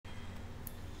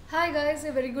Hi guys,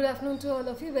 a very good afternoon to all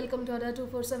of you. Welcome to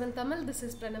Adda247 Tamil. This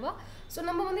is Pranava. So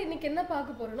நம்ம வந்து இன்னைக்கு என்ன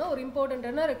பார்க்க போறோம்னா ஒரு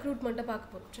இம்பார்ட்டன்ட்டான ரெக்ரூட்மென்ட்ட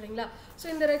பார்க்க போறோம். சரிங்களா? சோ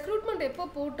இந்த ரெக்ரூட்மென்ட் எப்போ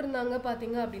போட்டுருந்தாங்க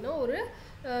பாத்தீங்க அப்படினா ஒரு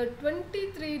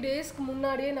 23 டேஸ்க்கு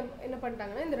முன்னாடியே என்ன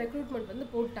பண்ணிட்டாங்கன்னா இந்த ரெக்ரூட்மென்ட் வந்து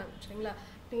போட்டாங்க. சரிங்களா?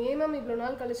 ஏமாம் இவ்ளோ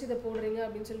நாள் கழிச்சு இத போடுறீங்க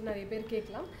அப்படினு சொல்லி நிறைய பேர்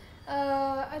கேட்கலாம்.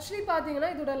 ஆக்சுவலி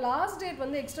பாத்தீங்கன்னா இதோட லாஸ்ட் டேட்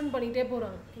வந்து எக்ஸ்டெண்ட் பண்ணிட்டே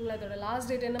போறாங்க. ஓகேங்களா? இதோட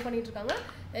லாஸ்ட் டேட் என்ன பண்ணிட்டு இருக்காங்க?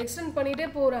 எக்ஸ்டெண்ட் பண்ணிட்டே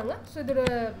போறாங்க. சோ இதோட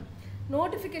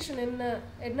நோட்டிஃபிகேஷன்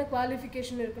என்ன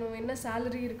குவாலிஃபிகேஷன் இருக்கணும், என்ன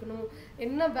சேலரி இருக்கணும்,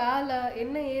 என்ன வேலை,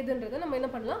 என்ன ஏதுன்றதை நம்ம என்ன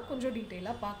பண்ணலாம் கொஞ்சம்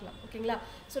டீட்டெயிலாக பார்க்கலாம். ஓகேங்களா?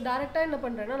 ஸோ டேரெக்டாக என்ன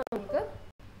பண்ணுறேன்னா நான் உங்களுக்கு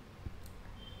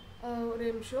ஒரு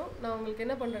நிமிஷம் நான் உங்களுக்கு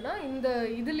என்ன பண்ணுறேன்னா இந்த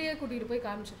இதுலேயே கூட்டிகிட்டு போய்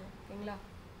காமிச்சிடுறேன். ஓகேங்களா?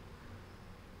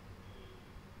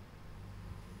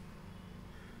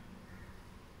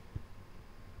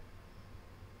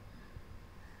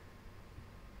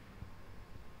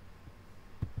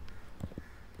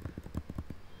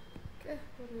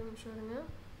 ஒரு நிமிஷம் இருங்க.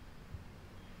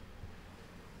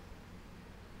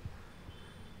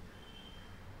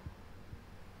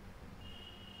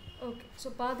 ஓகே, ஸோ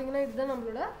பார்த்தீங்கன்னா இதுதான்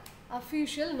நம்மளோட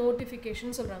அஃபிஷியல்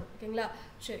நோட்டிஃபிகேஷன் சொல்கிறாங்க. ஓகேங்களா?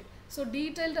 சரி, ஸோ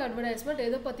டீட்டெயில்டு அட்வர்டைஸ்மெண்ட்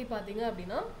எதை பற்றி பார்த்தீங்க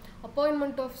அப்படின்னா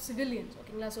அப்பாயின்மெண்ட் ஆஃப் சிவிலியன்ஸ்.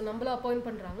 ஓகேங்களா? ஸோ நம்மள அப்பாயிண்ட்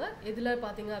பண்ணுறாங்க எதில்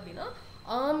பார்த்தீங்க அப்படின்னா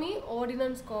ஆர்மி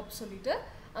ஆர்டினன்ஸ் கார்ப் சொல்லிட்டு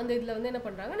அந்த இதில் வந்து என்ன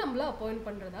பண்ணுறாங்க நம்மள அப்பாயிண்ட்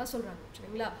பண்ணுறதா சொல்கிறாங்க.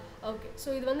 சரிங்களா? ஓகே, ஸோ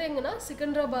இது வந்து எங்கன்னா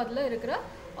சிக்கந்தராபாத்தில் இருக்கிற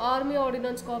ஆர்மி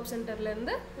ஆர்டினன்ஸ் கார்ப்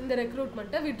சென்டர்லேருந்து இந்த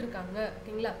ரெக்ரூட்மெண்ட்டை விட்டுருக்காங்க.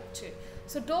 ஓகேங்களா? சரி,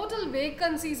 ஸோ டோட்டல்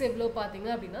வேக்கன்சிஸ் எவ்வளோ பார்த்தீங்க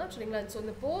அப்படின்னா சரிங்களா ஸோ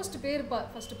இந்த போஸ்ட் பேர்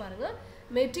ஃபஸ்ட்டு பாருங்கள்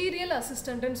மெட்டீரியல்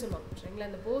அசிஸ்டண்ட்டுன்னு சொல்லுவாங்க. சரிங்களா?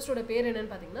 இந்த போஸ்ட்டோட பேர்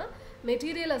என்னென்னு பார்த்தீங்கன்னா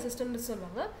மெட்டீரியல் அசிஸ்டண்ட்னு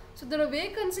சொல்லுவாங்க. ஸோ இதோட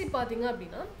வேக்கன்சி பார்த்தீங்க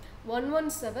அப்படின்னா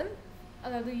 117,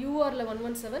 அதாவது யூஆரில்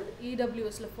 117,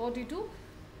 இடபிள்யூஎஸில் 42,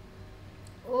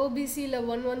 ஓபிசியில்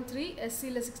 113,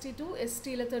 எஸ்சியில் 62,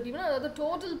 எஸ்டியில் 31, அதாவது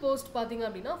டோட்டல் போஸ்ட் பார்த்தீங்க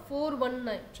அப்படின்னா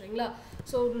 419. சரிங்களா?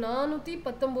 ஸோ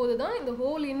 419 தான் இந்த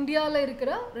ஹோல் இந்தியாவில்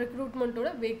இருக்கிற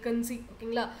ரெக்ரூட்மெண்ட்டோட வேக்கன்சி.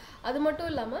 ஓகேங்களா? அது மட்டும்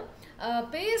இல்லாமல்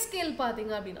பே ஸ்கேல்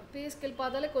பார்த்தீங்க அப்படின்னா பே ஸ்கேல்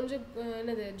பார்த்தாலே கொஞ்சம்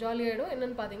என்னது ஜாலியாகிடும்.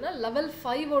 என்னென்னு பார்த்தீங்கன்னா லெவல்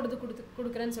 5ஓடது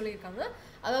கொடுக்குறேன்னு சொல்லியிருக்காங்க.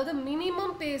 அதாவது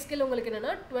மினிமம் பே ஸ்கேல் உங்களுக்கு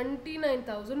என்னென்னா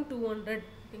 29,200.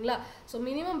 ஓகேங்களா? ஸோ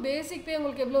மினிமம் பேசிக் பே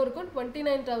உங்களுக்கு எவ்வளோ இருக்கும்?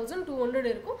 29,200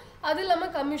 இருக்கும். அது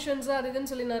இல்லாமல் கமிஷன்ஸ் அது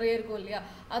இதுன்னு சொல்லி நிறைய இருக்கும் இல்லையா?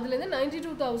 அதுலேருந்து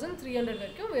 92,300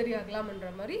 வரைக்கும் வேரி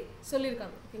ஆகலாம்ன்ற மாதிரி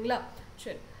சொல்லியிருக்காங்க. ஓகேங்களா?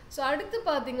 சரி, ஸோ அடுத்து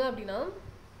பார்த்தீங்க அப்படின்னா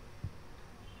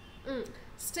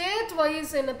ஸ்டேட்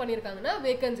வைஸ் என்ன பண்ணியிருக்காங்கன்னா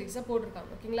வேக்கன்சிஸை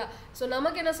போட்டிருக்காங்க. ஓகேங்களா? ஸோ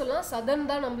நமக்கு என்ன சொல்லலாம் சதர்ன்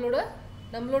தான்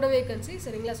நம்மளோட வேக்கன்சி.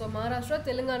 சரிங்களா? ஸோ மகாராஷ்டிரா,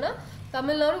 தெலுங்கானா,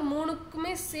 தமிழ்நாடு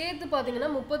மூணுக்குமே சேர்த்து பார்த்தீங்கன்னா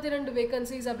 32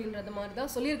 வேக்கன்சிஸ் அப்படின்றது மாதிரி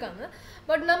தான் சொல்லியிருக்காங்க.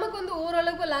 பட் நமக்கு வந்து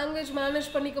ஓரளவுக்கு லாங்குவேஜ் மேனேஜ்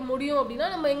பண்ணிக்க முடியும் அப்படின்னா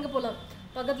நம்ம எங்கே போகலாம்?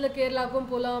 பக்கத்தில் கேரளாவுக்கும்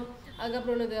போகலாம்,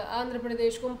 அதுக்கப்புறம் என்னது ஆந்திர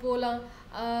பிரதேஷ்க்கும் போகலாம்,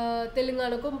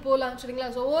 தெலுங்கானாக்கும் போகலாம். சரிங்களா?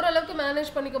 ஸோ ஓரளவுக்கு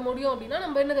மேனேஜ் பண்ணிக்க முடியும் அப்படின்னா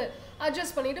நம்ம என்னது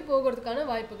அட்ஜஸ்ட் பண்ணிட்டு போகிறதுக்கான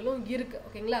வாய்ப்புகளும் இருக்குது.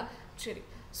 ஓகேங்களா? சரி,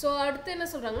 ஸோ அடுத்து என்ன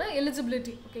சொல்கிறாங்கன்னா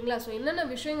எலிஜிபிலிட்டி. ஓகேங்களா? ஸோ என்னென்ன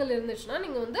விஷயங்கள் இருந்துச்சுன்னா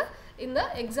நீங்கள் வந்து இந்த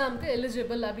எக்ஸாமுக்கு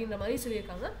எலிஜிபிள் அப்படின்ற மாதிரி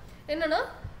சொல்லியிருக்காங்க. என்னென்னா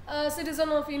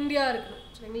சிட்டிசன் ஆஃப் இந்தியா இருக்கணும்.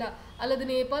 சரிங்களா? அல்லது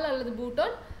நேபாள் அல்லது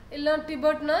பூட்டான் இல்லை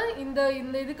டிபெட்னா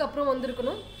இந்த இதுக்கு அப்புறம்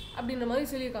வந்திருக்கணும் அப்படின்ற மாதிரி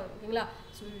சொல்லியிருக்காங்க. ஓகேங்களா?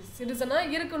 ஸோ சிட்டிசனாக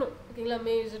இருக்கணும். ஓகேங்களா?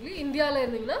 மேஜர்லி இந்தியாவில்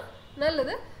இருந்தீங்கன்னா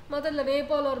நல்லது. மொத்தத்தில்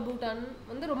நேபாள் ஒரு பூட்டான்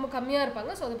வந்து ரொம்ப கம்மியாக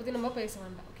இருப்பாங்க. ஸோ அதை பற்றி நம்ம பேச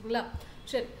வேண்டாம். ஓகேங்களா?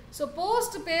 சரி, ஸோ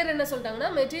போஸ்ட் பேர் என்ன சொல்லிட்டாங்கன்னா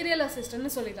மெட்டீரியல்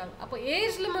அசிஸ்டன்ட்னு சொல்லிட்டாங்க. அப்போ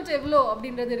ஏஜ் லிமிட் எவ்வளோ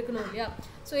அப்படின்றது இருக்கணும் இல்லையா?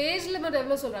 ஸோ ஏஜ் லிமிட்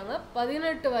எவ்வளோ சொல்கிறாங்க?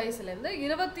 18 வயசுலேருந்து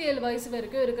 27 வயசு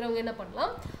வரைக்கும் இருக்கிறவங்க என்ன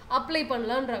பண்ணலாம்? அப்ளை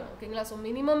பண்ணலான்றாங்க. ஓகேங்களா? ஸோ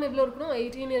மினிமம் எவ்வளோ இருக்கணும்?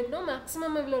 18 இருக்கணும்.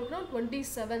 மேக்ஸிமம் எவ்வளோ இருக்கணும்?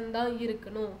 27 தான்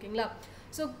இருக்கணும். ஓகேங்களா?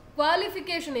 ஸோ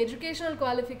குவாலிஃபிகேஷன், எஜுகேஷனல்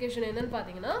குவாலிஃபிகேஷன் என்னன்னு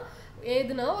பார்த்தீங்கன்னா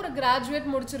ஏதுனா ஒரு கிராஜுவேட்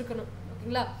முடிச்சிருக்கணும்.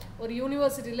 ஓகேங்களா? ஒரு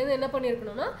யூனிவர்சிட்டிலேருந்து என்ன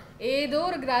பண்ணியிருக்கணும்னா ஏதோ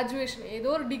ஒரு கிராஜுவேஷன், ஏதோ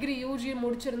ஒரு டிகிரி யூஜி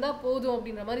முடிச்சிருந்தா போதும்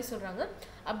அப்படின்ற மாதிரி சொல்கிறாங்க.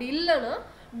 அப்படி இல்லைன்னா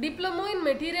டிப்ளமோ இன்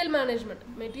மெட்டீரியல்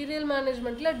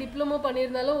மேனேஜ்மெண்ட்டில் டிப்ளமோ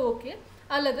பண்ணியிருந்தாலும் ஓகே,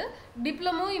 அல்லது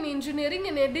diploma in engineering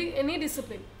in any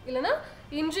discipline, இல்லைனா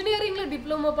இன்ஜினியரிங்கில்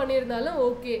டிப்ளமோ பண்ணியிருந்தாலும்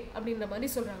ஓகே அப்படின்ற மாதிரி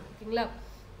சொல்கிறாங்க. ஓகேங்களா?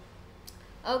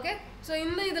 ஓகே, ஸோ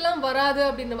இதெல்லாம் வராது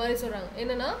அப்படின்ற மாதிரி சொல்கிறாங்க.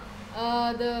 என்னென்னா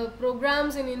the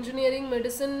programs in engineering,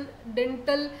 medicine,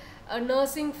 dental,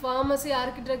 nursing, pharmacy,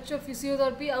 architecture,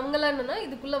 physiotherapy அவங்களாம் என்னென்னா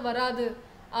இதுக்குள்ளே வராது.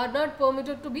 R not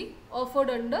permitted to be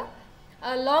offered under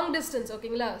long distance.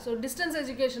 ஓகேங்களா? ஸோ டிஸ்டன்ஸ்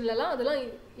எஜுகேஷன்லலாம் அதெல்லாம்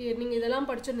நீங்கள் இதெல்லாம்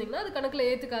படிச்சிருந்தீங்கன்னா அது கணக்கில்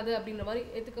ஏற்றுக்காது அப்படின்ற மாதிரி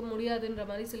ஏற்றுக்க முடியாதுன்ற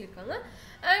மாதிரி சொல்லியிருக்காங்க.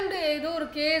 அண்டு ஏதோ ஒரு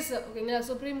கேஸ் ஓகேங்களா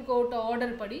சுப்ரீம் கோர்ட்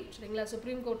ஆர்டர் படி சரிங்களா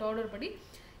சுப்ரீம் கோர்ட் ஆர்டர் படி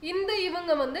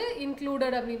இவங்க வந்து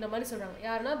இன்க்ளூடட் அப்படின்ற மாதிரி சொல்கிறாங்க.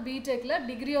 யாருன்னா பிடெக்கில்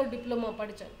டிகிரி ஒரு டிப்ளமோ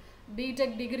படித்தாங்க,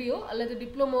 பிடெக் டிகிரியோ அல்லது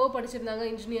டிப்ளமோவோ படிச்சிருந்தாங்க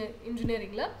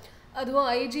இன்ஜினியரிங்கில், அதுவும்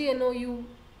IGNOU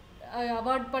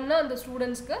அவார்ட் பண்ண அந்த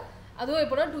ஸ்டூடெண்ட்ஸ்க்கு, அதுவும்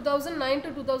எப்போனா 2009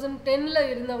 to 2010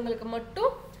 இருந்தவங்களுக்கு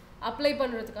மட்டும் அப்ளை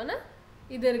பண்ணுறதுக்கான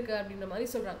இது இருக்குது அப்படின்ற மாதிரி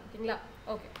சொல்கிறாங்க ஓகேங்களா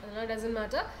ஓகே அதனால் டசன்ட்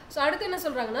மேட்டர் ஸோ அடுத்து என்ன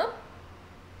சொல்கிறாங்கன்னா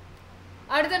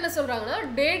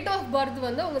டேட் ஆஃப் பர்த்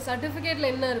வந்து உங்கள்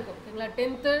சர்டிஃபிகேட்டில் என்ன இருக்கும் ஓகேங்களா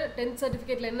 10th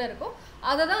சர்டிஃபிகேட்டில் என்ன இருக்கும்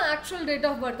அதை தான் ஆக்சுவல் டேட்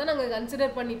ஆஃப் பர்த்தை நாங்கள்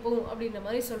கன்சிடர் பண்ணிப்போம் அப்படின்ற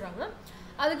மாதிரி சொல்கிறாங்க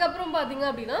அதுக்கப்புறம் பார்த்தீங்க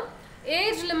அப்படின்னா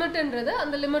ஏஜ் லிமிட்ன்றது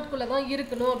அந்த லிமிட்குள்ளே தான்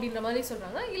இருக்கணும் அப்படின்ற மாதிரி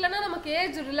சொல்கிறாங்க இல்லைனா நமக்கு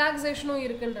ஏஜ் ரிலாக்ஸேஷனும்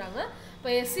இருக்குன்றாங்க இப்போ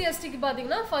எஸ்சி எஸ்டிக்கு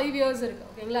பார்த்தீங்கன்னா 5 இயர்ஸ் இருக்குது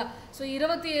ஓகேங்களா ஸோ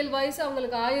 27 வயசு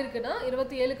அவங்களுக்கு ஆயிருக்குன்னா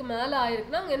 27க்கு மேலே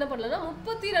ஆயிருக்குன்னா அவங்க என்ன பண்ணலாம்னா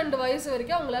 32 வயசு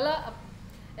வரைக்கும் அவங்களால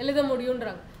எழுத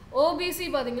முடியுன்றாங்க ஓபிசி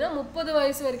பார்த்தீங்கன்னா 30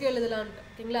 வயசு வரைக்கும் எழுதலான்ட்டு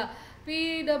ஓகேங்களா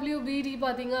பிடபிள்யூபிடி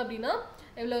பார்த்தீங்க அப்படின்னா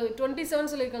எவ்வளோ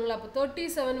 27 சொல்லியிருக்காங்களா அப்போ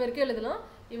 37 வரைக்கும் எழுதலாம்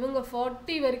இவங்க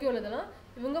 40 வரைக்கும் எழுதலாம்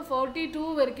இவங்க 42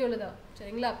 வரைக்கும் எழுதலாம்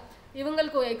சரிங்களா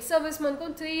இவங்களுக்கும் எக்ஸ்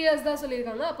சர்வீஸ்மேனுக்கும் 3 இயர்ஸ் தான்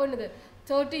சொல்லியிருக்காங்க அப்போ என்னது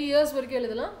 30 இயர்ஸ் வரைக்கும்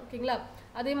எழுதலாம் ஓகேங்களா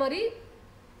அதே மாதிரி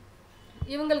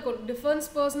இவங்களுக்கு defence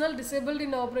personal disabled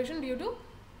in operation due to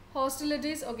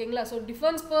ஹாஸ்டிலிட்டிஸ் ஓகேங்களா ஸோ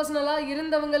டிஃபென்ஸ் பர்சனலாக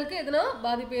இருந்தவங்களுக்கு எதுனா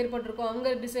பாதிப்பு ஏற்பட்டிருக்கும் அவங்க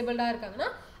டிசேபிள்டாக இருக்காங்கன்னா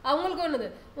அவங்களுக்கும் என்னது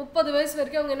 30 வயசு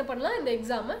வரைக்கும் அவங்க என்ன பண்ணலாம் இந்த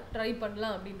எக்ஸாமை ட்ரை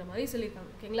பண்ணலாம் அப்படின்ற மாதிரி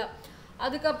சொல்லியிருக்காங்க ஓகேங்களா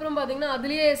அதுக்கப்புறம் பார்த்தீங்கன்னா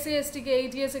அதுலேயே எஸ்சி எஸ்டிக்கு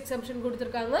 8 இயர்ஸ் எக்ஸம்ஷன்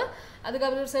கொடுத்துருக்காங்க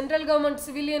அதுக்கப்புறம் சென்ட்ரல் கவர்மெண்ட்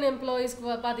சிவிலியன் எம்ப்ளாயீஸ்க்கு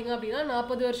பார்த்தீங்க அப்படின்னா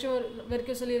 40 வருஷம்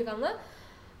வரைக்கும் சொல்லியிருக்காங்க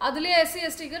அதுலேயே எஸ்சி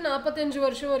எஸ்டிக்கு 45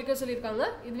 வருஷம் வரைக்கும் சொல்லியிருக்காங்க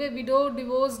இதுவே விடோ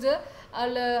டிவோர்ஸ்டு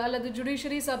அல்லது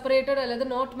ஜுடிஷியரி செப்பரேட்டட் அல்லது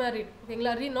நாட் மேரிட்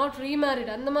ஓகேங்களா நாட்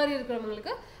ரீமேரிட் அந்த மாதிரி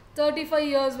இருக்கிறவங்களுக்கு 35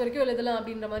 இயர்ஸ் வரைக்கும் எழுதலாம்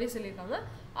அப்படின்ற மாதிரி சொல்லியிருக்காங்க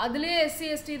அதுலேயே எஸ்சி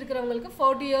எஸ்டி இருக்கிறவங்களுக்கு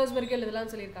 40 இயர்ஸ் வரைக்கும்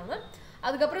எழுதலாம்னு சொல்லியிருக்காங்க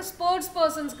அதுக்கப்புறம் ஸ்போர்ட்ஸ்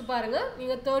பர்சன்ஸ்க்கு பாருங்கள்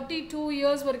நீங்கள் 32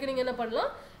 இயர்ஸ் வரைக்கும் நீங்கள் என்ன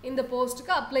பண்ணலாம் இந்த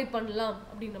போஸ்ட்டுக்கு அப்ளை பண்ணலாம்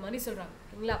அப்படின்ற மாதிரி சொல்கிறாங்க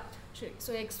ஓகேங்களா சரி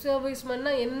ஸோ எக்ஸ்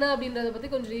சர்வீஸ்மேன்னா என்ன அப்படின்றத பற்றி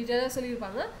கொஞ்சம் டீட்டெயிலாக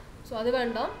சொல்லியிருப்பாங்க ஸோ அது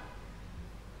வேண்டாம்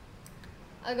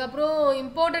அதுக்கப்புறம்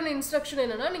இம்பார்ட்டன்ட் இன்ஸ்ட்ரக்ஷன்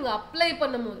என்னென்னா நீங்கள் அப்ளை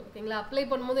பண்ணும்போது ஓகேங்களா அப்ளை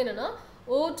பண்ணும்போது என்னென்னா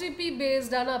ஓடிபி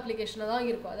பேஸ்டான அப்ளிகேஷனாக தான்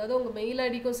இருக்கும் அதாவது உங்கள் மெயில்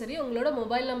ஐடிக்கும் சரி உங்களோட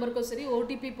மொபைல் நம்பருக்கும் சரி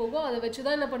ஓடிபி போகும் அதை வச்சு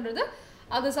தான் என்ன பண்ணுறது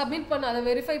அதை சப்மிட் பண்ண அதை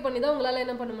வெரிஃபை பண்ணி தான் உங்களால்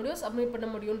என்ன பண்ண முடியும் சப்மிட் பண்ண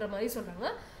முடியுன்ற மாதிரி சொல்கிறாங்க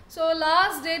ஸோ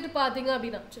லாஸ்ட் டேட் பார்த்தீங்க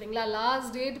அப்படின்னா சரிங்களா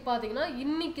லாஸ்ட் டேட் பார்த்தீங்கன்னா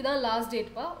இன்றைக்கி தான் லாஸ்ட்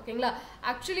டேட்ப்பா ஓகேங்களா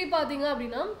ஆக்சுவலி பார்த்தீங்க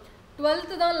அப்படின்னா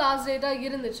 12th தான் லாஸ்ட் டேட்டாக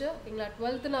இருந்துச்சு ஓகேங்களா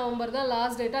 12th நவம்பர் தான்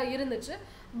லாஸ்ட் டேட்டாக இருந்துச்சு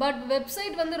பட்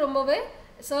வெப்சைட் வந்து ரொம்பவே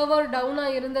சர்வர்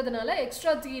டவுனாக இருந்ததுனால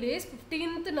எக்ஸ்ட்ரா 3 days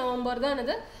 15th நவம்பர் தான்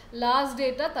இது லாஸ்ட்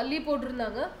டேட்டாக தள்ளி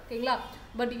போட்டிருந்தாங்க ஓகேங்களா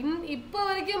பட் இப்போ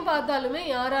வரைக்கும் பார்த்தாலுமே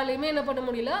யாராலையுமே என்ன பண்ண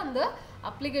முடியல அந்த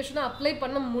அப்ளிகேஷனை அப்ளை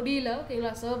பண்ண முடியல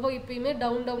ஓகேங்களா சர்வர் இப்போயுமே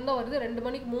டவுன் தான் வருது 2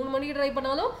 மணிக்கு 3 மணிக்கு ட்ரை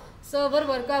பண்ணாலும் சர்வர்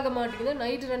ஒர்க் ஆக மாட்டேங்குது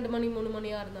நைட்டு 2 மணி 3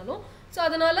 மணியாக இருந்தாலும் ஸோ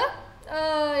அதனால்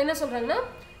என்ன சொல்கிறாங்கன்னா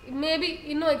மேபி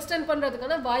இன்னும் எக்ஸ்டெண்ட்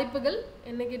பண்ணுறதுக்கான வாய்ப்புகள்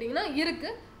என்ன கேட்டிங்கன்னா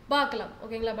இருக்குது பார்க்கலாம்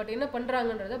ஓகேங்களா பட் என்ன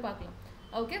பண்ணுறாங்கன்றதை பார்க்கலாம்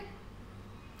ஓகே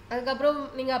அதுக்கப்புறம்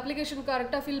நீங்கள் அப்ளிகேஷன்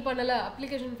கரெக்டாக ஃபில் பண்ணலை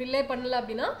அப்ளிகேஷன் ஃபில்லே பண்ணலை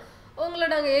அப்படின்னா உங்களை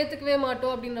நாங்கள் ஏற்றுக்கவே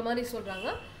மாட்டோம் அப்படின்ற மாதிரி சொல்கிறாங்க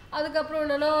அதுக்கப்புறம்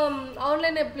என்னென்னா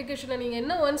ஆன்லைன் அப்ளிகேஷனை நீங்கள்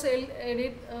என்ன ஒன்ஸ்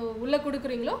உள்ளே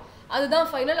கொடுக்குறீங்களோ அதுதான்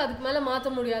ஃபைனல் அதுக்கு மேலே மாற்ற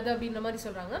முடியாது அப்படின்ற மாதிரி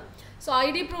சொல்கிறாங்க ஸோ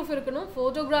ஐடி ப்ரூஃப் இருக்கணும்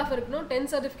ஃபோட்டோகிராஃப் இருக்கணும்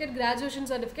 10th சர்டிஃபிகேட் கிராஜுவேஷன்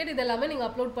சர்டிஃபிகேட் இதெல்லாமே நீங்கள்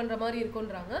அப்லோட் பண்ணுற மாதிரி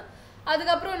இருக்குன்றாங்க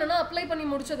அதுக்கப்புறம் என்னென்னா அப்ளை பண்ணி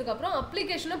முடிச்சதுக்கப்புறம்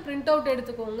அப்ளிகேஷனை பிரிண்ட் அவுட்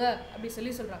எடுத்துக்கோங்க அப்படி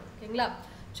சொல்கிறாங்க ஓகேங்களா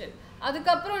சரி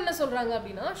அதுக்கப்புறம் என்ன சொல்கிறாங்க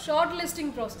அப்படின்னா ஷார்ட்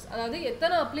லிஸ்டிங் ப்ராசஸ் அதாவது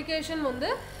எத்தனை அப்ளிகேஷன் வந்து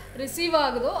ரிசீவ்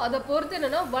ஆகுதோ அதை பொறுத்து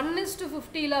என்னென்னா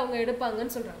 1:50 அவங்க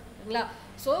எடுப்பாங்கன்னு சொல்கிறாங்க ஓகேங்களா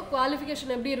ஸோ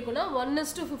குவாலிஃபிகேஷன் எப்படி இருக்குன்னா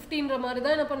 1:50 மாதிரி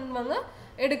தான் என்ன பண்ணுவாங்க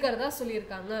எடுக்கிறதா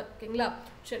சொல்லியிருக்காங்க ஓகேங்களா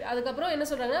சரி அதுக்கப்புறம் என்ன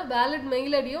சொல்கிறாங்க வேலிட்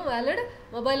மெயில் ஐடியும் வேலிட்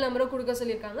மொபைல் நம்பரும் கொடுக்க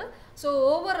சொல்லியிருக்காங்க ஸோ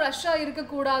ஓவர் ரஷ்ஷாக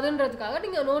இருக்கக்கூடாதுன்றதுக்காக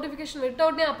நீங்கள் நோட்டிஃபிகேஷன்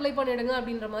விட்டவுட்னே அப்ளை பண்ணிவிடுங்க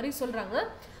அப்படின்ற மாதிரி சொல்கிறாங்க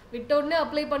விட்டவுட்னே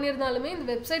அப்ளை பண்ணியிருந்தாலுமே இந்த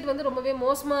வெப்சைட் வந்து ரொம்பவே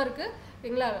மோசமாக இருக்குது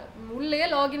ஓகேங்களா உள்ளே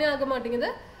லாகினே ஆக மாட்டேங்குது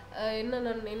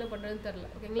நான் என்ன பண்ணுறதுன்னு தெரில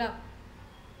ஓகேங்களா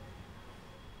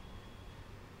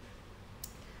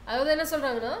அதாவது என்ன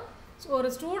சொல்கிறாங்கன்னா ஒரு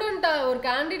ஸ்டூடெண்ட்டாக ஒரு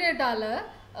கேண்டிடேட்டால்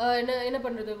என்ன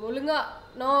பண்ணுறது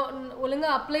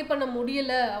ஒழுங்காக அப்ளை பண்ண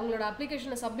முடியலை அவங்களோட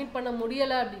அப்ளிகேஷனை சப்மிட் பண்ண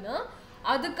முடியலை அப்படின்னா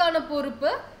அதுக்கான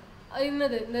பொறுப்பு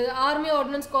என்னது இந்த ஆர்மி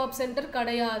ஆர்டினன்ஸ் கோஆப் சென்டர்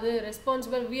கிடையாது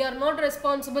responsible we are not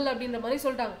responsible அப்படின்ற மாதிரி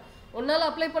சொல்லிட்டாங்க ஒன்றால்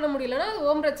அப்ளை பண்ண முடியலன்னா அது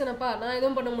ஓம் பிரச்சனைப்பா நான்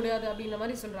எதுவும் பண்ண முடியாது அப்படின்ற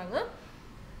மாதிரி சொல்கிறாங்க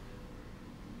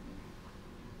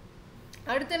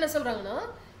அடுத்து என்ன சொல்கிறாங்கன்னா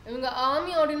இவங்க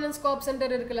army ordinance co-op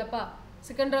centre இருக்குல்லப்பா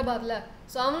சிக்கந்தராபாத்தில்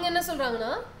so அவங்க என்ன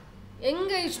சொல்கிறாங்கன்னா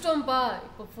எங்கள் இஷ்டம்ப்பா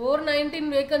இப்போ 419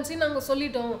 வேகன்சி நாங்கள்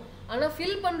சொல்லிட்டோம் ஆனால்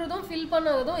ஃபில் பண்ணுறதும் ஃபில்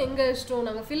பண்ணாததும் எங்கள் இஷ்டம்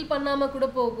நாங்கள் ஃபில் பண்ணாமல் கூட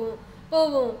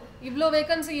போவோம் இவ்வளோ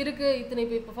வேகன்சி இருக்குது இத்தனை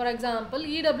இப்போ ஃபார் எக்ஸாம்பிள்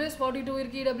இடபிள்யூஎஸ் 42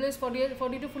 இருக்குது இடபிள்யூஎஸ் 48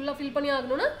 42 ஃபுல்லாக ஃபில் பண்ணி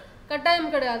ஆகணும்னா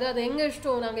கட்டாயம் கிடையாது. அது எங்கள்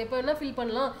இஷ்டம், நாங்கள் எப்போ வேணால் ஃபில்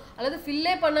பண்ணலாம், அல்லது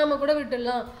ஃபில்லே பண்ணாமல் கூட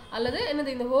விட்டுடலாம், அல்லது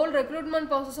என்னது இந்த ஹோல் ரெக்ரூட்மெண்ட்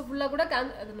ப்ராசஸை ஃபுல்லாக கூட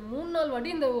அது 3-4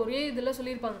 வாட்டி இந்த ஒரே இதில்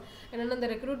சொல்லியிருப்பாங்க. என்னென்னா இந்த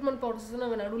ரெக்ரூட்மெண்ட் ப்ராசஸை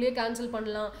நாங்கள் நடுவுலேயே கேன்சல்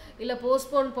பண்ணலாம், இல்லை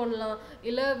போஸ்ட்போன் பண்ணலாம்,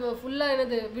 இல்லை ஃபுல்லாக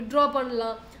என்னது வித்ட்ரா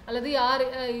பண்ணலாம், அல்லது யார்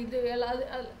இது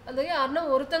அது யாருன்னா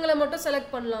ஒருத்தங்களை மட்டும்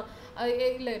செலக்ட் பண்ணலாம்,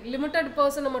 இல்லை லிமிட்டட்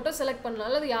பர்சனை மட்டும் செலக்ட் பண்ணலாம்,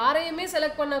 அல்லது யாரையுமே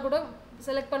செலக்ட்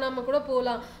பண்ணாமல் கூட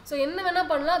போகலாம். ஸோ என்ன வேணால்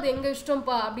பண்ணலாம், அது எங்கள்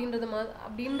இஷ்டம்ப்பா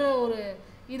அப்படின்ற ஒரு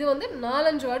இது வந்து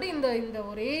 4-5 வாட்டி இந்த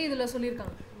ஒரே இதில்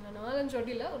சொல்லியிருக்காங்க. 4-5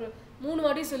 வாட்டியில் ஒரு 3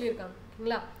 வாட்டி சொல்லியிருக்காங்க.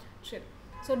 ஓகேங்களா? சரி.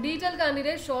 So detail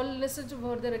candidate short list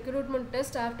for the recruitment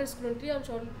test after scrutiny on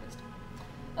short list.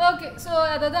 Okay. So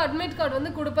அதாவது அட்மிட் கார்டு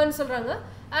வந்து கொடுப்பேன்னு சொல்கிறாங்க.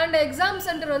 அண்ட் எக்ஸாம்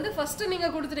சென்டர் வந்து ஃபஸ்ட்டு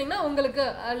நீங்கள் கொடுத்துட்டிங்கன்னா உங்களுக்கு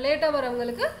லேட்டாக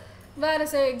வரவங்களுக்கு வேறு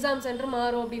எக்ஸாம் சென்டர்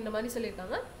மாறும் அப்படின்ற மாதிரி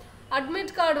சொல்லியிருக்காங்க.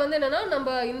 அட்மிட் கார்டு வந்து என்னென்னா நம்ம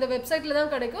இந்த வெப்சைட்டில் தான்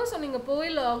கிடைக்கும். ஸோ நீங்கள் போய்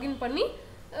லாகின் பண்ணி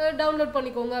டவுன்லோட்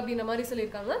பண்ணிக்கோங்க அப்படின்ற மாதிரி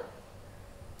சொல்லியிருக்காங்க.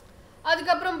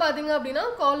 அதுக்கப்புறம் பார்த்தீங்க அப்படின்னா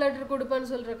கால் லெட்டர் கொடுப்பேன்னு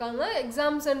சொல்லியிருக்காங்க.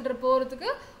 எக்ஸாம் சென்டர் போகிறதுக்கு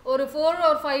ஒரு 4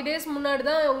 or 5 days முன்னாடி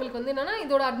தான் உங்களுக்கு வந்து என்னென்னா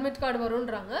இதோட admit card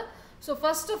வரும்ன்றாங்க. So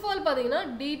first of all பார்த்தீங்கன்னா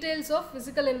டீட்டெயில்ஸ் ஆஃப்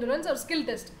ஃபிசிக்கல் என்டூரன்ஸ் ஒரு ஸ்கில்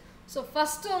டெஸ்ட். ஸோ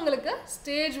ஃபஸ்ட்டு உங்களுக்கு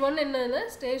ஸ்டேஜ் 1 என்னென்ன,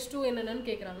 ஸ்டேஜ் 2 என்னென்னு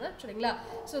கேட்குறாங்க. சரிங்களா?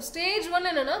 ஸோ ஸ்டேஜ் 1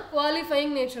 என்னென்னா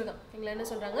குவாலிஃபையிங் நேச்சர் தான். ஓகேங்களா? என்ன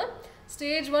சொல்கிறாங்க,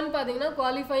 ஸ்டேஜ் 1 பார்த்தீங்கன்னா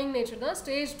குவாலிஃபையிங் நேச்சர் தான்.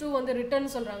 ஸ்டேஜ் 2 வந்து ரிட்டன்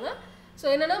சொல்கிறாங்க. ஸோ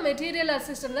என்னென்னா மெட்டீரியல்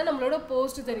அசிஸ்டன்ட் தான் நம்மளோட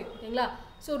போஸ்ட் தெரியும். ஓகேங்களா?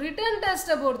 ஸோ ரிட்டன்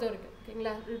டெஸ்ட்டை பொறுத்த வரைக்கும்,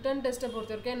 ஓகேங்களா, ரிட்டன் டெஸ்ட்டை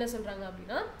பொறுத்த வரைக்கும் என்ன சொல்கிறாங்க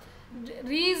அப்படின்னா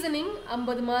reasoning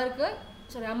 50 mark,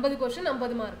 50 question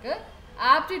 50 mark,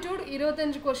 aptitude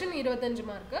 25 question 25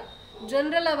 mark,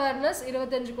 general awareness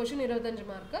 25 question 25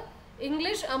 mark,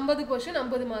 English 50 question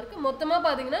 50 mark, மொத்தமாக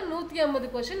பார்த்தீங்கன்னா 150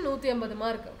 கொஷின் 150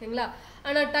 மார்க். ஓகேங்களா?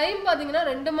 ஆனால் டைம் பார்த்தீங்கன்னா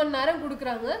 2 மணி நேரம்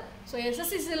கொடுக்குறாங்க. ஸோ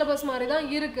எஸ்எஸ்சி சிலபஸ் மாதிரி தான்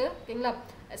இருக்குது. ஓகேங்களா?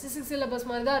 எஸ்எஸ்சி சிலபஸ்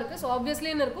மாதிரி தான் இருக்குது. ஸோ ஆப்வியஸ்லி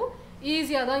என்ன இருக்கும்,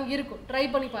 ஈஸியாக தான் இருக்கும். ட்ரை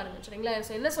பண்ணி பாருங்கள். சரிங்களா?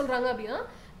 ஸோ என்ன சொல்கிறாங்க அப்படின்னா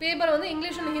பேப்பர் வந்து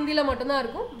இங்கிலீஷ் அண்ட் ஹிந்தியில் மட்டும்தான்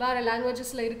இருக்கும், வேறு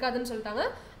லாங்குவேஜஸில் இருக்காதுன்னு சொல்லிட்டாங்க.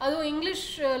 அதுவும் இங்கிலீஷ்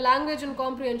லாங்குவேஜ் அண்ட்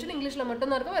காம்ப்ரிஹென்ஷன் இங்கிலீஷில்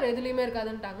மட்டும்தான் இருக்கும், வேறு எதுலேயுமே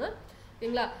இருக்காதுன்ட்டாங்க.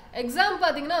 ஓகேங்களா? எக்ஸாம்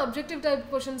பார்த்தீங்கன்னா அப்ஜெக்டிவ் டைப்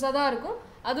கொஷின்ஸாக தான் இருக்கும்.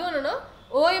 அதுவும் என்னென்னா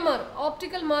ஓஎம்ஆர்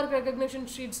ஆப்டிக்கல் மார்க் ரெகக்னிஷன்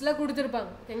ஷீட்ஸில்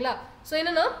கொடுத்துருப்பாங்க. ஓகேங்களா? ஸோ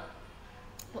என்னென்னா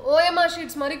ஓஎம்ஆர்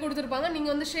ஷீட்ஸ் மாதிரி கொடுத்துருப்பாங்க,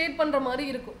 நீங்கள் வந்து ஷேட் பண்ணுற மாதிரி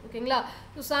இருக்கும். ஓகேங்களா?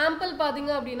 ஸோ சாம்பிள்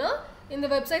பார்த்தீங்க அப்படின்னா இந்த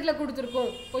வெப்சைட்டில் கொடுத்துருக்கோம்,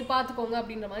 போய் பார்த்துக்கோங்க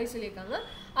அப்படின்ற மாதிரி சொல்லியிருக்காங்க.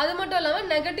 அது மட்டும் இல்லாமல்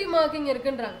நெகட்டிவ் மார்க்கிங்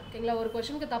இருக்குன்றாங்க. ஓகேங்களா? ஒரு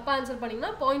கொஷனுக்கு தப்பாக ஆன்சர்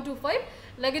பண்ணிங்கன்னா 0.25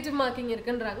 நெகட்டிவ் மார்க்கிங்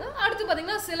இருக்குன்றாங்க. அடுத்து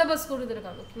பார்த்தீங்கன்னா சிலபஸ்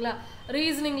கொடுத்துருக்காங்க. ஓகேங்களா?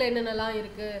 ரீசனிங்கில் என்னென்னலாம்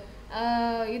இருக்குது,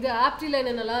 இது ஆப்டியில்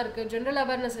என்னென்னலாம் இருக்குது, ஜென்ரல்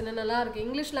அவேர்னஸ் என்னென்னலாம் இருக்குது,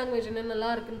 இங்கிலீஷ் லாங்குவேஜ்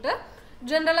என்னென்னலாம் இருக்குன்ட்டு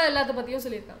ஜென்ரலாக எல்லாத்த பற்றியும்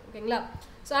சொல்லியிருக்காங்க. ஓகேங்களா?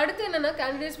 ஸோ அடுத்து என்னென்னா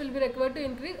candidates will be required to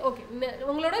increase. Okay,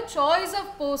 உங்களோட சாய்ஸ்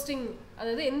ஆஃப் போஸ்டிங்,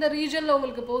 அதாவது எந்த ரீஜனில்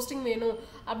உங்களுக்கு போஸ்டிங் வேணும்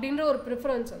அப்படின்ற ஒரு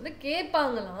ப்ரிஃபரன்ஸ் வந்து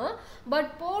கேட்பாங்களாம். பட்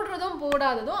போடுறதும்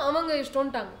போடாததும் அவங்க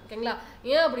இஷ்டம்ட்டாங்க. ஓகேங்களா?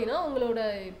 ஏன் அப்படின்னா உங்களோட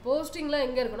போஸ்டிங்லாம்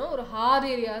எங்கே இருக்கணும், ஒரு ஹார்ட்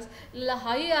ஏரியாஸ் இல்லை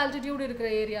ஹை ஆல்டிடியூட் இருக்கிற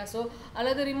ஏரியாஸோ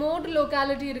அல்லது ரிமோட்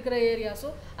லோக்காலிட்டி இருக்கிற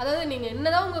ஏரியாஸோ, அதாவது நீங்கள் என்ன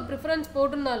தான் உங்கள் ப்ரிஃபரன்ஸ்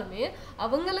போட்டிருந்தாலுமே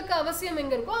அவங்களுக்கு அவசியம்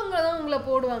எங்கே இருக்கோ அங்கே தான் உங்களை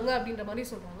போடுவாங்க அப்படின்ற மாதிரி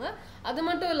சொல்கிறாங்க. அது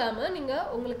மட்டும் இல்லாமல் நீங்கள்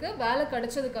உங்களுக்கு வேலை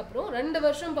கிடைச்சதுக்கப்புறம் 2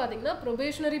 வருஷம் பார்த்தீங்கன்னா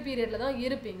ப்ரொபேஷனரி பீரியடில் தான்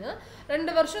இருப்பீங்க.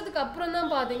 2 வருஷத்துக்கு அப்புறம் தான்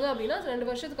பார்த்தீங்க அப்படின்னா 2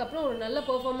 வருஷத்துக்கு அப்புறம் ஒரு நல்ல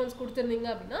பெர்ஃபார்மன்ஸ் கொடுத்துருந்தீங்க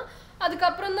அப்படின்னா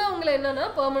அதுக்கப்புறம் தான் உங்களை என்னென்னா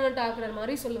பெர்மனெண்ட் ஆக்குற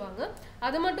மாதிரி சொல்லுவாங்க.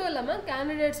 அது மட்டும் இல்லாமல்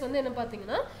கேண்டிடேட்ஸ் வந்து என்ன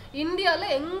பார்த்தீங்கன்னா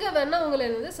இந்தியாவில் எங்கே வேணால் உங்களை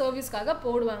வந்து சர்வீஸ்க்காக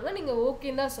போடுவாங்க, நீங்கள்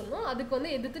ஓகேன்னு தான் சொல்லணும், அதுக்கு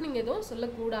வந்து எதிர்த்து நீங்கள் எதுவும்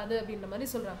சொல்லக்கூடாது அப்படின்ற மாதிரி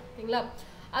சொல்கிறாங்க. ஓகேங்களா?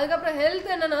 அதுக்கப்புறம்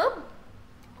ஹெல்த் என்னென்னா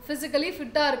ஃபிசிக்கலி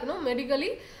ஃபிட்டாக இருக்கணும்,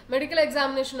 மெடிக்கல்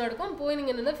எக்ஸாமினேஷன் நடக்கும், போய்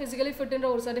நீங்கள் என்னென்னா ஃபிசிக்கலி ஃபிட்டுன்ற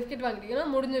ஒரு சர்டிஃபிகேட் வாங்கிட்டீங்கன்னா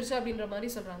முடிஞ்சிருச்சு அப்படின்ற மாதிரி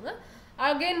சொல்கிறாங்க.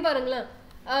 அகெயின் பாருங்களேன்,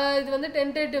 இது வந்து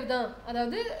டென்டேட்டிவ் தான்,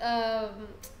 அதாவது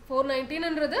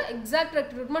 419ன்றது எக்ஸாக்ட்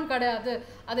ரெக்ரூட்மெண்ட் கிடையாது.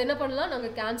 அது என்ன பண்ணலாம்,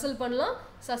 நாங்கள் கேன்சல் பண்ணலாம்,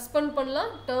 சஸ்பெண்ட் பண்ணலாம்,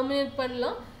 டெர்மினேட்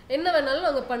பண்ணலாம், என்ன வேணாலும்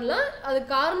நாங்கள் பண்ணலாம். அது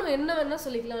காரணம் என்ன வேணால்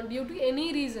சொல்லிக்கலாம், டியூ டு எனி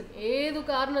ரீசன், ஏது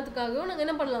காரணத்துக்காகவும் நாங்கள்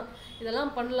என்ன பண்ணலாம்,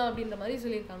 இதெல்லாம் பண்ணலாம் அப்படின்ற மாதிரி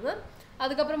சொல்லியிருக்காங்க.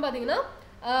 அதுக்கப்புறம் பார்த்தீங்கன்னா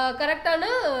கரெக்டான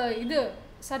இது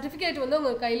சர்டிஃபிகேட் வந்து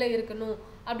உங்கள் கையில் இருக்கணும்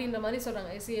அப்படின்ற மாதிரி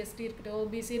சொல்கிறாங்க. எஸ்சி எஸ்டி இருக்கட்டும்,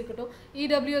 ஓபிசி இருக்கட்டும்,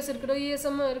 இடபிள்யூஎஸ் இருக்கட்டும்,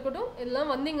 இஎஸ்எம் இருக்கட்டும், எல்லாம்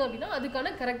வந்தீங்க அப்படின்னா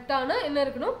அதுக்கான கரெக்டான என்ன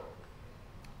இருக்கணும்,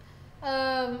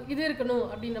 இது இருக்கணும்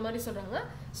அப்படின்ற மாதிரி சொல்கிறாங்க.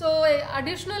 ஸோ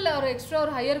அடிஷ்னல் ஒரு எக்ஸ்ட்ரா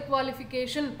ஒரு ஹையர்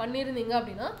குவாலிஃபிகேஷன் பண்ணியிருந்தீங்க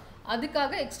அப்படின்னா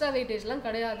அதுக்காக எக்ஸ்ட்ரா வெயிட்டேஜ்லாம்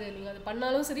கிடையாது. நீங்கள் அது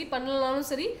பண்ணாலும் சரி பண்ணலனாலும்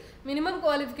சரி மினிமம்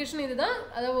குவாலிஃபிகேஷன் இது தான்,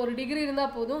 அதாவது ஒரு டிகிரி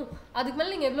இருந்தால் போதும், அதுக்கு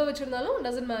மேலே நீங்கள் எவ்வளோ வச்சுருந்தாலும்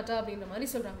டசன்ட் மேட்டர் அப்படின்ற மாதிரி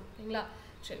சொல்கிறாங்க. ஓகேங்களா?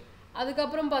 சரி.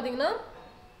 அதுக்கப்புறம் பார்த்தீங்கன்னா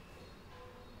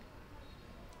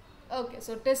ஓகே,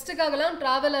 ஸோ டெஸ்ட்டுக்காகலாம்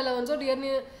ட்ராவல் அலவன்ஸோ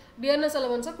டியர்னஸ்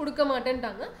அலவன்ஸோ கொடுக்க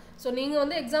மாட்டேன்ட்டாங்க. ஸோ நீங்கள்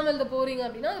வந்து எக்ஸாம் எழுத போகிறீங்க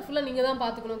அப்படின்னா அது ஃபுல்லாக நீங்கள் தான்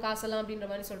பார்த்துக்கணும் காசெல்லாம் அப்படின்ற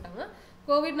மாதிரி சொல்லிட்டாங்க.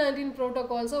 COVID-19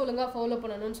 ப்ரோட்டோகால்ஸை ஒழுங்காக ஃபாலோ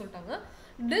பண்ணணும்னு சொல்லிட்டாங்க.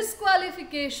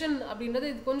 டிஸ்குவாலிஃபிகேஷன் அப்படின்றது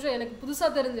இது கொஞ்சம் எனக்கு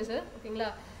புதுசாக தெரிஞ்சிச்சு. ஓகேங்களா?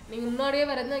 நீங்கள் முன்னாடியே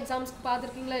வேறு எதுனா எக்ஸாம்ஸ்க்கு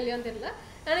பார்த்துருக்கீங்களா இல்லையான்னு தெரியல.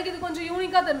 எனக்கு இது கொஞ்சம்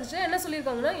யூனிக்காக தெரிஞ்சிச்சு. என்ன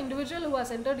சொல்லியிருக்காங்கன்னா, individual who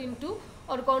has entered into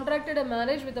or contracted a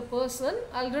marriage with a person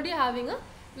already having a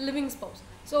living spouse.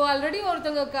 So already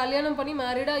ஒருத்தவங்க கல்யாணம் பண்ணி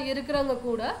மேரிடாக இருக்கிறவங்க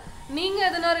கூட நீங்கள்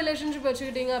எதனா ரிலேஷன்ஷிப்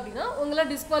வச்சுக்கிட்டீங்க அப்படின்னா உங்களை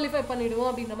டிஸ்குவாலிஃபை பண்ணிவிடுவோம்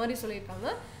அப்படின்ற மாதிரி சொல்லியிருக்காங்க.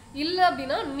 இல்லை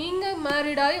அப்படின்னா நீங்கள்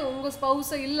மேரிடாகி உங்கள்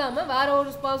ஸ்பௌஸை இல்லாமல் வேறு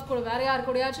ஒரு ஸ்பௌஸ் கூட வேறு யார்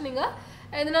கூடயாச்சும் நீங்கள்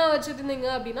எதனா வச்சுட்டு இருந்தீங்க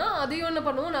அப்படின்னா அதையும் என்ன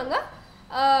பண்ணுவோம், நாங்கள்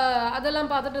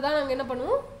அதெல்லாம் பார்த்துட்டு தான் நாங்கள் என்ன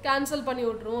பண்ணுவோம், கேன்சல் பண்ணி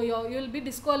விட்ருவோம். யூ வில் பி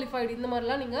டிஸ்குவாலிஃபைடு இந்த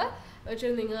மாதிரிலாம் நீங்கள்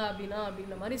வச்சுருந்தீங்க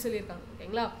அப்படின்ற மாதிரி சொல்லியிருக்காங்க.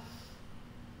 ஓகேங்களா.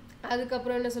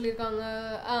 அதுக்கப்புறம் என்ன சொல்லியிருக்காங்க,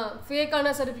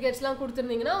 ஃபேக்கான சர்டிஃபிகேட்ஸ்லாம்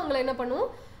கொடுத்துருந்தீங்கன்னா உங்களை என்ன பண்ணுவோம்,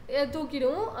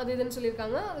 தூக்கிடுவோம் அது இதுன்னு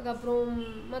சொல்லியிருக்காங்க. அதுக்கப்புறம்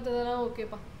மற்றதெல்லாம்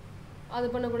ஓகேப்பா, அது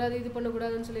பண்ணக்கூடாது இது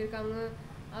பண்ணக்கூடாதுன்னு சொல்லியிருக்காங்க.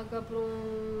 அதுக்கப்புறம்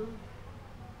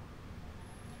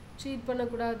சீட்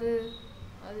பண்ணக்கூடாது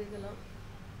அது இதெல்லாம்.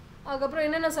 அதுக்கப்புறம்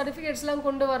என்னென்ன சர்டிஃபிகேட்ஸ்லாம்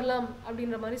கொண்டு வரலாம்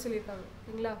அப்படின்ற மாதிரி சொல்லியிருக்காங்க.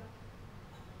 ஓகேங்களா.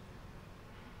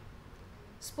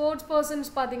 ஸ்போர்ட்ஸ்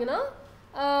பர்சன்ஸ் பார்த்தீங்கன்னா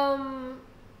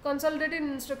consolidated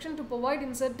instruction to provide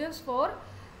incentives for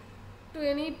to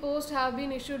any post have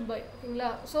been issued by. ஓகேங்களா.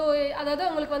 ஸோ அதாவது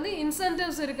உங்களுக்கு வந்து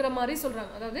இன்சென்டிவ்ஸ் இருக்கிற மாதிரி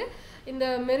சொல்கிறாங்க. அதாவது இந்த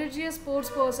மெரிட்டியஸ்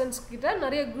ஸ்போர்ட்ஸ் பர்சன்ஸ் கிட்ட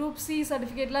நிறைய குரூப் சி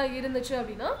சர்டிஃபிகேட்லாம் இருந்துச்சு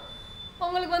அப்படின்னா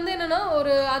உங்களுக்கு வந்து என்னென்னா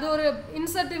அது ஒரு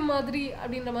இன்சென்டிவ் மாதிரி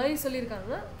அப்படின்ற மாதிரி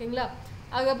சொல்லியிருக்காங்க. ஓகேங்களா.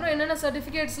 அதுக்கப்புறம் என்னென்ன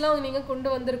சர்டிஃபிகேட்ஸ்லாம் நீங்கள் கொண்டு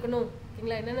வந்திருக்கணும்.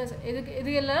 ஓகேங்களா. என்னென்ன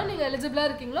எது எல்லாம் நீங்கள் எலிஜிபிளாக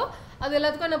இருக்கீங்களோ அது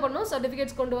எல்லாத்துக்கும் என்ன பண்ணணும்,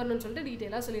 சர்டிஃபிகேட்ஸ் கொண்டு வரணும்னு சொல்லிட்டு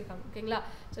டீட்டெயிலாக சொல்லியிருக்காங்க. ஓகேங்களா.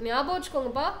 ஸோ ஞாபகம்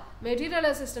வச்சுக்கோங்கப்பா, மெட்டீரியல்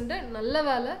அசிஸ்டண்ட்டு நல்ல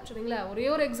வேலை. சரிங்களா. ஒரே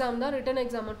ஒரு எக்ஸாம் தான், ரிட்டன்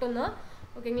எக்ஸாம் மட்டும்தான்.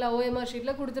 ஓகேங்களா. OMR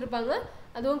ஷீட்டில் கொடுத்துருப்பாங்க.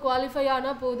 அதுவும் குவாலிஃபை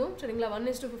ஆனால் போதும். சரிங்களா.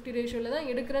 1:50 ரேஷியோவில் தான்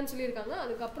எடுக்கிறேன்னு சொல்லியிருக்காங்க.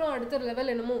 அதுக்கப்புறம் அடுத்த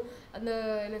லெவல் என்னமோ அந்த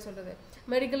என்ன சொல்கிறது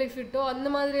மெடிக்கல் ஃபிட்டோ அந்த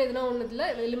மாதிரி எதுனா ஒன்றுத்தில்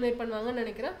எலிமினேட் பண்ணுவாங்கன்னு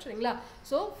நினைக்கிறேன். சரிங்களா.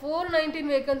 ஸோ 419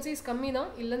 வேகன்சிஸ் கம்மி தான்,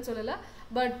 இல்லைன்னு சொல்லலை.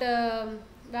 பட்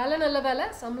வேலை நல்ல வேலை,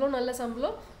 சம்பளம் நல்ல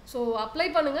சம்பளம். ஸோ அப்ளை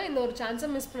பண்ணுங்கள், இந்த ஒரு சான்ஸை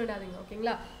மிஸ் பண்ணிடாதீங்க.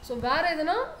 ஓகேங்களா. ஸோ வேறு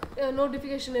எதுனா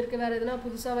நோட்டிஃபிகேஷன் இருக்குது, வேறு எதுனா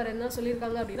புதுசாக வேறு எதுனா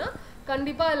சொல்லியிருக்காங்க அப்படின்னா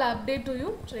கண்டிப்பாக அதில் அப்டேட் டு யூ.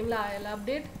 சரிங்களா. அதில்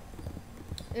update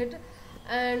it.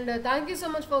 And thank you so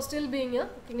much for still being.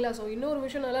 ஓகேங்களா. ஸோ இன்னொரு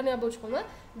விஷயம் நல்லா ஞாபகம் வச்சுக்கோங்க,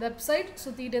 வெப்சைட்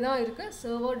சுற்றிட்டு தான் இருக்குது,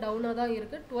 சர்வர் டவுனாக தான்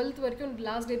இருக்குது. 12th வரைக்கும்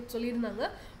லாஸ்ட் டேட் சொல்லியிருந்தாங்க.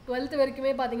 12th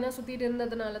வரைக்குமே பார்த்தீங்கன்னா சுற்றிட்டு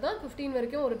இருந்ததுனால தான் 15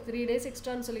 வரைக்கும் ஒரு 3 days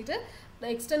எக்ஸ்ட்ரான்னு சொல்லிட்டு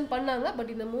எக்ஸ்டெண்ட் பண்ணாங்க.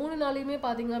 பட் இந்த 3 நாளையுமே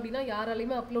பார்த்தீங்க அப்படின்னா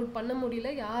யாராலையுமே அப்லோட் பண்ண முடியல,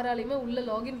 யாராலையுமே உள்ளே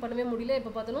லாகின் பண்ணவே முடியல.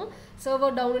 இப்போ பார்த்தாலும்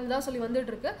சர்வர் டவுன்னு தான் சொல்லி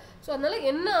வந்துட்டு இருக்கு. ஸோ அதனால்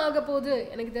என்ன ஆக போகுது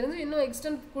எனக்கு தெரிஞ்சு, இன்னும்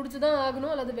எக்ஸ்டெண்ட் கொடுத்து தான்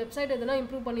ஆகணும், அல்லது வெப்சைட் எதனா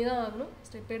இம்ப்ரூவ் பண்ணி தான் ஆகணும்.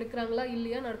 ஸ்டெப் எடுக்கிறாங்களா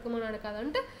இல்லையா, நடக்குமா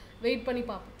நடக்காதான்ட்டு வெயிட் பண்ணி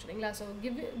பார்ப்போம். சரிங்களா. So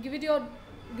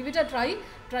give it a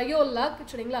try your luck.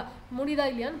 சரிங்களா. முடியுதா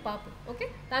இல்லையான்னு பார்ப்போம். Okay.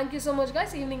 Thank you so much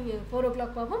guys. Evening 4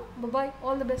 o'clock பார்ப்போம். Bye,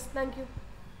 all the best. Thank you.